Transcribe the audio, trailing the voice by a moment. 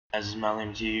As is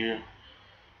malimt here.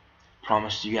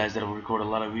 Promised you guys that I'll record a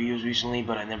lot of videos recently,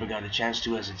 but I never got a chance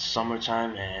to as it's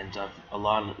summertime and I've a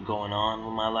lot going on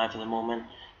with my life at the moment.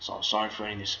 So I'm sorry for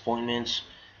any disappointments.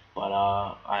 But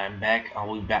I am back. I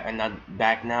will be back. I'm not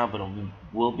back now, but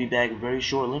will be back very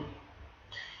shortly.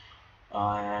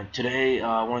 Today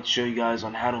I wanted to show you guys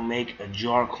on how to make a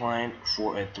jar client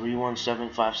for a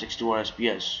 317562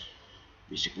 RSPS.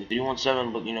 Basically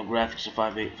 317, but graphics of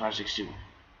 58562.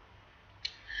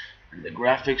 The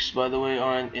graphics, by the way,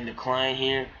 aren't in the client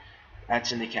here.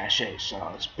 That's in the cache,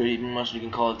 so it's pretty much we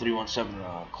can call it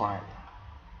 317 client.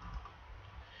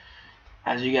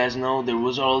 As you guys know, there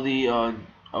was already a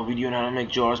video on how to make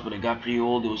jars, but it got pretty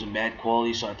old. It was in bad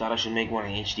quality, so I thought I should make one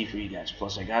in HD for you guys.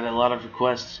 Plus, I got a lot of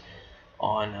requests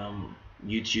on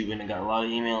YouTube, and I got a lot of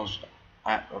emails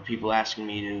of people asking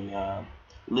me to,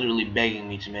 literally begging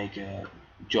me to make a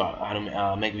jar, how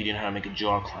to make a video on how to make a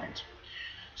jar client.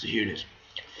 So here it is.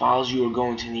 Files you are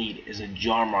going to need is a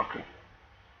jar marker.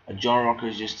 A jar marker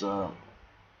is just an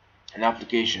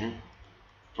application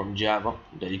from Java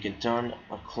that you can turn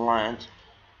a client,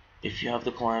 if you have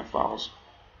the client files,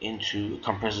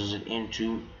 compresses it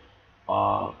into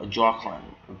a jar client,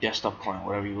 a desktop client,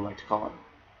 whatever you would like to call it.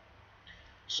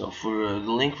 So for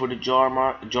the link for the jar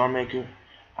maker,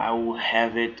 I will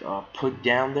have it put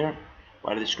down there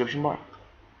by the description bar.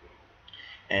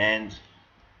 And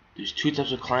there's two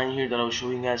types of client here that I will show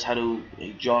you guys how to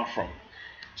make jar from.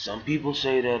 Some people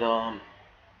say that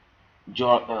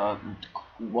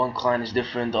one client is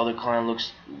different, the other client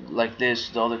looks like this,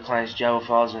 the other client's Java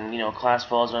files and class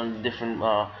files are in a different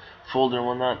folder and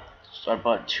whatnot. So I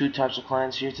brought two types of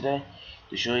clients here today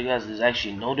to show you guys there's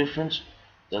actually no difference.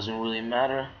 Doesn't really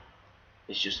matter.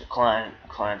 It's just a client's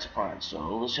a client.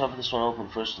 So let's have this one open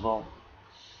first of all.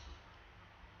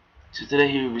 So today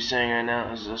here we'll be saying right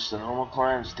now is just the normal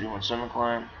client, it's 317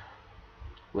 client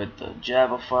with the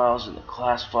Java files and the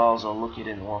class files all located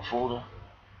in one folder.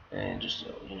 And just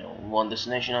one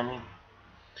destination I mean.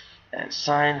 And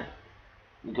sign,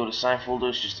 you go to sign folder,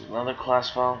 it's just another class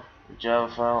file, the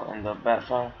Java file and the bat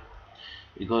file.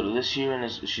 You go to this here and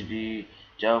it should be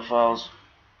Java files,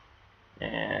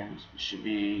 and it should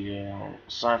be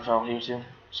sign file here too.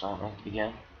 Sign link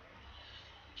again.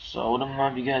 So what I'm gonna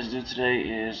have you guys do today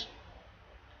is,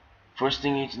 first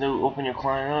thing you need to do, open your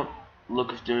client up,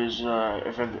 look if there's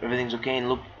if everything's okay,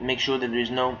 and make sure that there's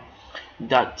no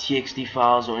 .txt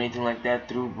files or anything like that.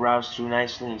 Browse through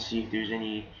nicely and see if there's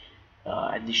any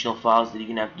additional files that you're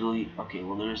gonna have to delete. Okay,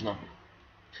 well there is nothing.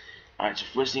 Alright, so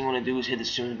first thing you want to do is hit the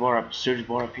search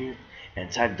bar up here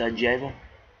and type .java.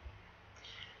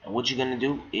 And what you're gonna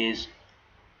do is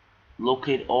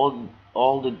locate all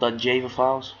the .java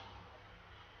files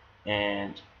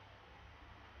and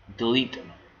delete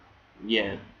them.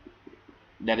 Yeah,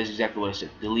 that is exactly what I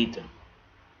said. Delete them.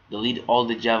 Delete all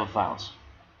the Java files.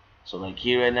 So like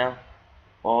here right now,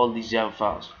 all these Java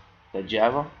files, the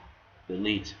Java,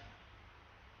 delete.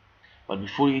 But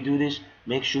before you do this,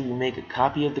 make sure you make a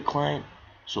copy of the client,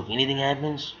 so if anything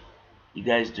happens, you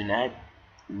guys do not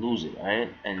lose it, alright?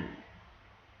 And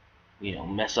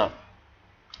mess up,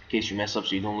 in case you mess up,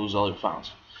 so you don't lose all your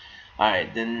files.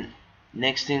 Alright, then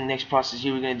next process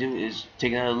here we're gonna do is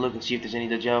take another look and see if there's any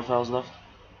Java files left.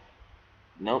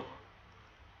 Nope.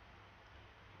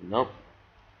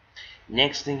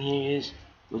 Next thing here is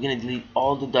we're gonna delete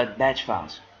all the .batch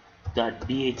files. .bat.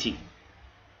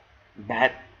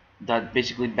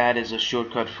 Basically bat is a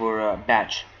shortcut for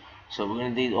batch. So we're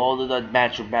gonna delete all the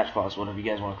 .batch or bat files, whatever you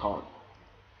guys want to call it.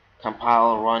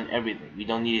 Compile, run, everything. We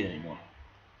don't need it anymore.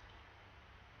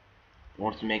 In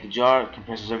order to make a jar, it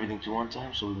compresses everything to one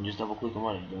time, so we can just double click and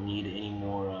run it. You don't need any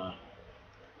more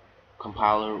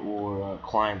compiler or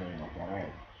client or anything like that.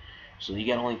 Alright. So you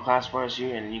got only class files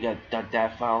here, and you got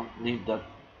 .dat file.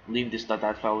 Leave this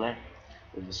 .dat file there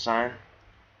with the sign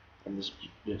and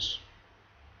this.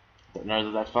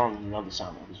 Another .dat file and another sign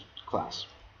of this class.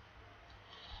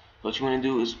 What you want to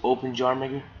do is open jar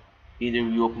maker. Either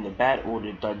you open the bat or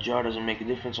the .jar, doesn't make a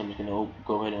difference. I'm just going to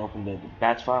go ahead and open the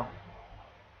bat file.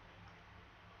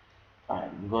 Alright,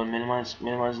 I'm going to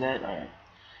minimize that. Alright,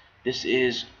 this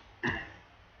is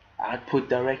output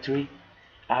directory.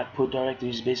 Output directory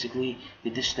is basically the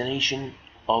destination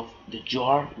of the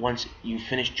jar. Once you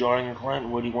finish jarring your client,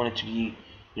 where do you want it to be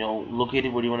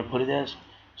located, where do you want to put it as?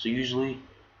 So usually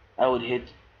I would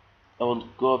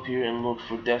go up here and look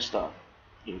for desktop.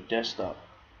 Here, desktop.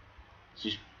 So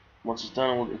once it's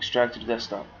done, we'll extract to the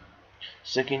desktop.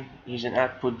 Second, use an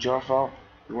output jar file.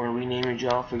 You want to rename your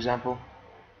jar, for example,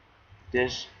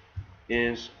 this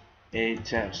is a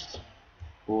test,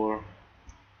 or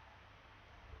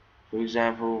for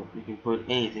example, you can put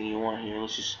anything you want here.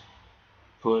 Let's just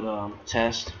put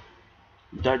test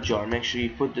dot jar. Make sure you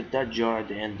put the dot jar at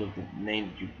the end of the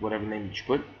name, whatever name that you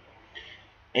put.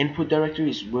 Input directory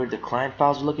is where the client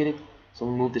files are located. So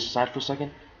let me move this aside for a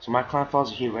second. So my client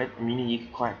files are here, right? I'm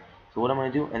unique client. So what I'm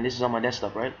gonna do, and this is on my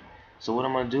desktop, right? So what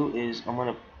I'm gonna do is I'm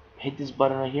gonna hit this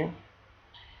button right here.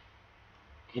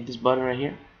 Hit this button right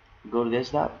here. Go to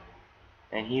desktop,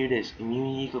 and here it is,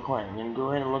 immune equal client. I'm gonna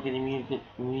go ahead and look at immune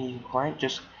equal client.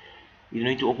 Just you don't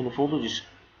need to open the folder. Just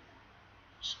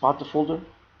spot the folder,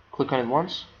 click on it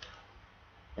once,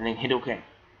 and then hit OK.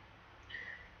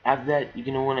 After that, you're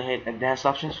gonna want to hit advanced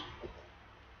options.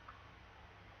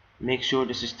 Make sure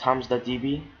this is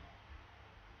toms.db,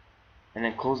 and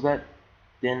then close that.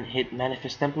 Then hit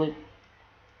manifest template.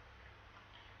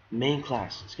 Main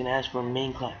class. It's gonna ask for a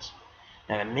main class.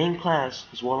 Now the main class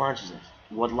is what launches it.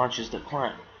 What launches the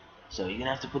client. So you're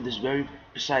gonna have to put this very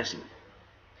precisely.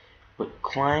 Put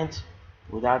client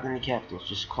without any capitals,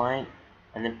 just client,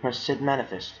 and then press set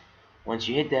manifest. Once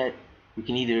you hit that, you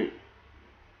can either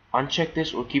uncheck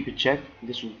this or keep it checked.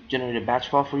 This will generate a batch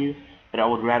file for you, but I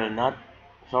would rather not.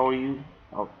 If I were you,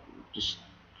 I'll just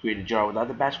create a jar without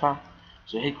the batch file.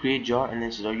 So hit create jar, and then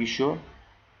it says, are you sure?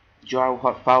 Jar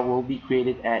file will be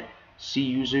created at C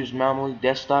users mamali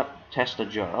desktop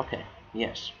test.jar. Okay,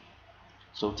 yes.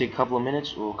 So it'll take a couple of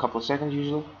minutes or a couple of seconds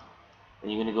usually.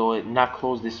 And you're gonna go ahead and not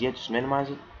close this yet, just minimize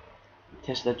it.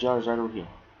 Test.jar is right over here.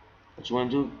 What you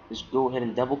want to do is go ahead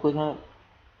and double click on it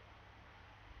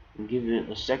and give it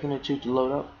a second or two to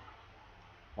load up.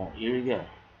 Alright, here we go.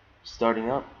 Starting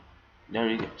up. There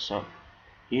you go. So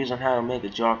here's on how to make a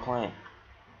jar client.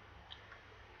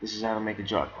 This is how to make a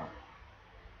jar client.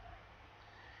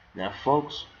 Now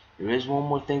folks, there is one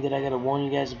more thing that I gotta warn you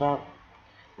guys about.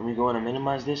 Let me go ahead and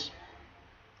minimize this.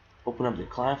 Open up the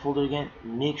client folder again.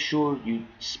 Make sure you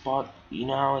spot, you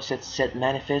know how I said set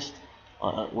manifest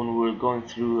when we were going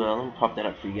through, let me pop that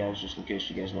up for you guys just in case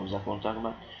you guys know exactly what I'm talking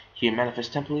about. Here,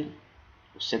 manifest template,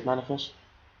 set manifest.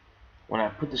 When I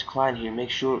put this client here,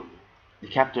 make sure the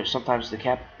capital, sometimes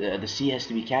the C has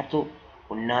to be capital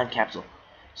or non-capital.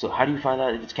 So how do you find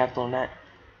out if it's capital or not?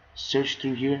 Search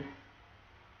through here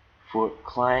for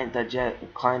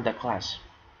client.class.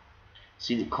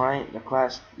 See the client, the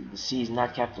class, the C is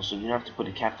not capital, so you don't have to put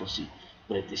a capital C.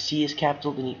 But if the C is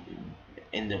capital, then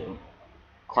in the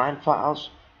client files,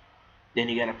 then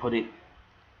you gotta put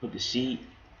the C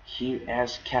here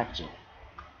as capital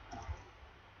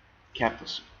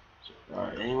C. So,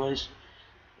 alright, anyways,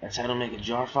 that's how to make a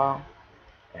jar file.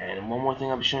 And one more thing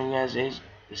I'll be showing you guys is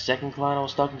the second client I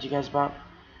was talking to you guys about.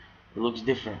 It looks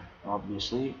different,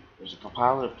 obviously. There's a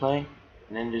compiler to play,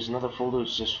 and then there's another folder that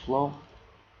says flow.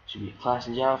 Should be class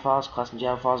and Java files. Class and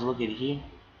Java files located here.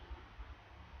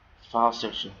 File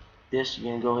section. This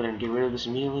you're gonna go ahead and get rid of this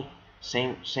immediately.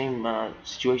 Same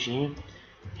situation here.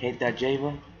 Hit that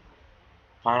Java.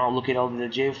 Find out, look at all the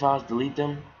Java files, delete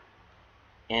them,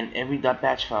 and every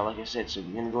 .batch file, like I said. So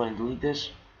you're gonna go ahead and delete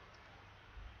this,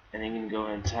 and then you're gonna go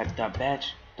ahead and type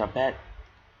 .batch, .bat.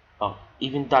 Oh,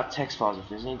 even .text files. If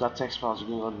there's any .text files, you're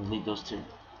gonna go ahead and delete those too.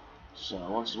 So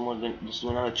once more, just do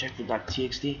another check for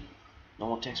 .txt. No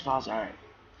more text files. Alright.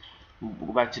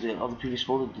 Go back to the other previous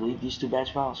folder, delete these two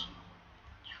batch files.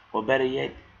 Or better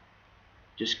yet,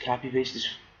 just copy paste this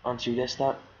onto your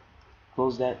desktop,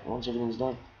 close that once everything's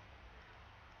done.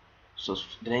 So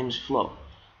the name is flow.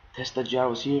 Test.jar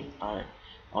was here. Alright.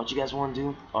 What you guys want to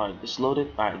do? Alright, this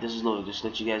loaded. Alright, this is loaded. Just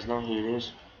let you guys know. Here it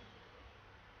is.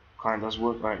 Client does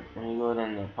work. Alright, let me go ahead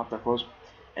and pop that close.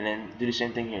 And then do the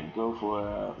same thing here. Go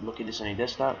for look at this on your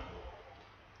desktop.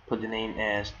 Put the name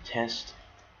as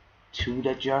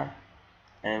test2.jar.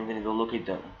 And I'm gonna go look at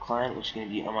the client, which is gonna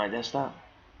be on my desktop,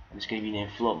 and it's gonna be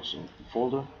named flow. So the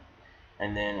folder,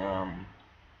 and then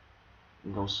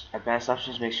go advanced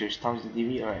options. Make sure it's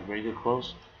toms.db. All right, very good.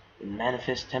 Close. And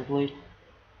manifest template.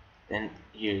 Then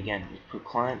here again, you put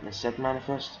client and set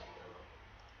manifest.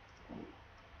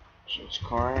 So it's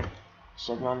client,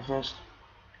 set manifest,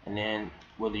 and then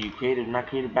whether you create or not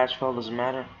create a batch file doesn't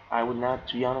matter. I would not,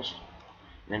 to be honest.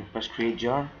 And then press create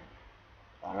jar.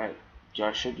 All right,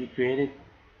 jar should be created.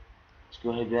 Let's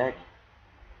go ahead back.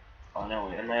 Oh no,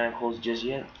 wait, I'm not gonna close it just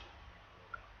yet.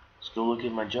 Let's go look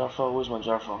at my jar file. Where's my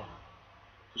jar file?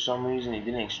 For some reason it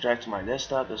didn't extract to my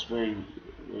desktop. That's very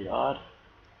odd.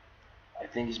 I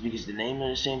think it's because the name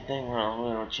is the same thing. We're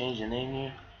gonna change the name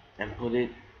here and put it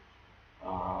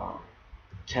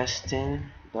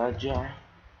testing.jar.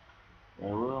 I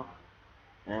will.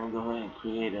 And I'm gonna go ahead and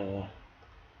create a.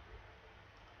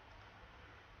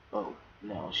 Oh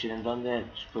no, I shouldn't have done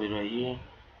that. Just put it right here.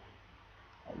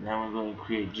 And now we're going to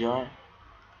create jar.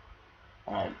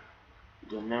 Alright,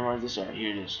 go memorize this. Alright, here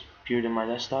it is. Appeared in my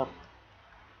desktop.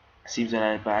 Seems that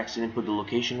I by accident put the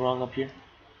location wrong up here.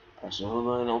 So hold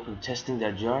on, open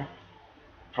testing.jar.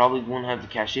 Probably won't have the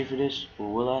cache for this,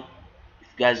 or will I?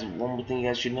 If guys, one more thing you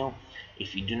guys should know: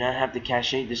 if you do not have the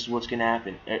cache, this is what's gonna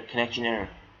happen: connection error,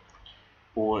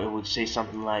 or it would say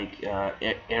something like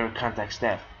error contact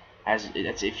staff.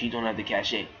 That's if you don't have the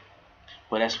cache.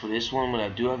 But as for this one, when I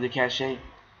do have the cache,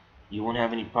 you won't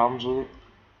have any problems with it.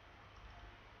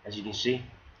 As you can see,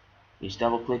 you just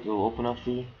double click, it will open up for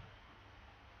you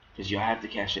because you have the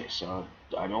cache. So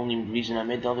the only reason I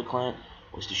made the other client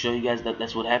was to show you guys that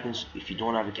that's what happens if you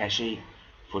don't have a cache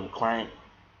for the client,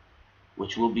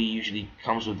 which will be usually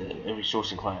comes with every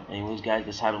sourcing client. Anyways guys,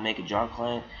 that's how to make a jar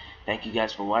client. Thank you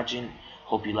guys for watching.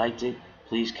 Hope you liked it.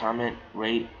 Please comment,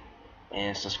 rate,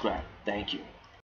 and subscribe. Thank you.